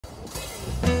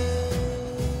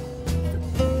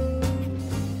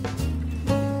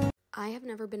I have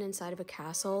never been inside of a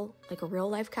castle, like a real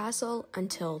life castle,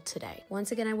 until today.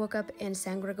 Once again, I woke up in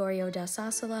San Gregorio da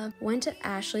Sassola, went to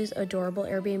Ashley's adorable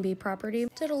Airbnb property,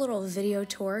 did a little video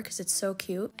tour because it's so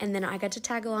cute, and then I got to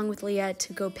tag along with Leah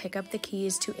to go pick up the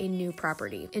keys to a new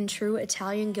property. In true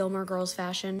Italian Gilmore Girls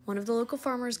fashion, one of the local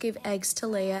farmers gave eggs to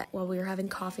Leah while we were having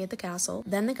coffee at the castle.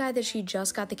 Then the guy that she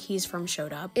just got the keys from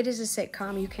showed up. It is a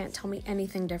sitcom, you can't tell me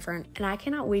anything different, and I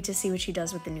cannot wait to see what she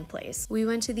does with the new place. We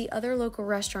went to the other local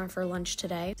restaurant for lunch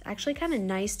today. It's actually kind of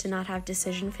nice to not have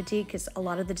decision fatigue because a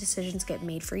lot of the decisions get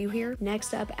made for you here.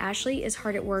 Next up, Ashley is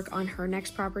hard at work on her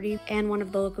next property, and one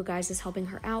of the local guys is helping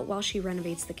her out while she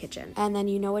renovates the kitchen. And then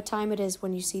you know what time it is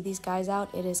when you see these guys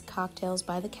out. It is cocktails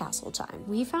by the castle time.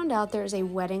 We found out there's a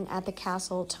wedding at the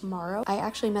castle tomorrow. I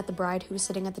actually met the bride who was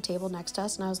sitting at the table next to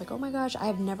us, and I was like, oh my gosh, I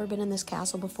have never been in this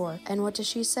castle before. And what does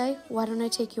she say? Why don't I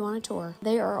take you on a tour?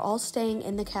 They are all staying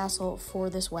in the castle for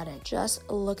this wedding.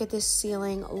 Just look at this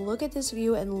ceiling, look at this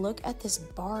view, and look at this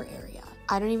bar area.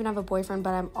 I don't even have a boyfriend,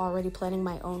 but I'm already planning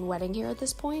my own wedding here at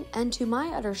this point. And to my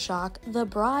utter shock, the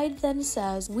bride then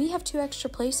says, we have 2 extra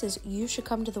places. You should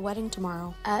come to the wedding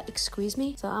tomorrow. Excuse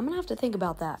me? So I'm gonna have to think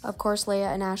about that. Of course, Leah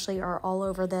and Ashley are all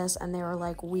over this, and they were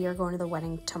like, we are going to the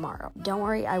wedding tomorrow. Don't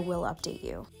worry, I will update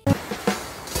you.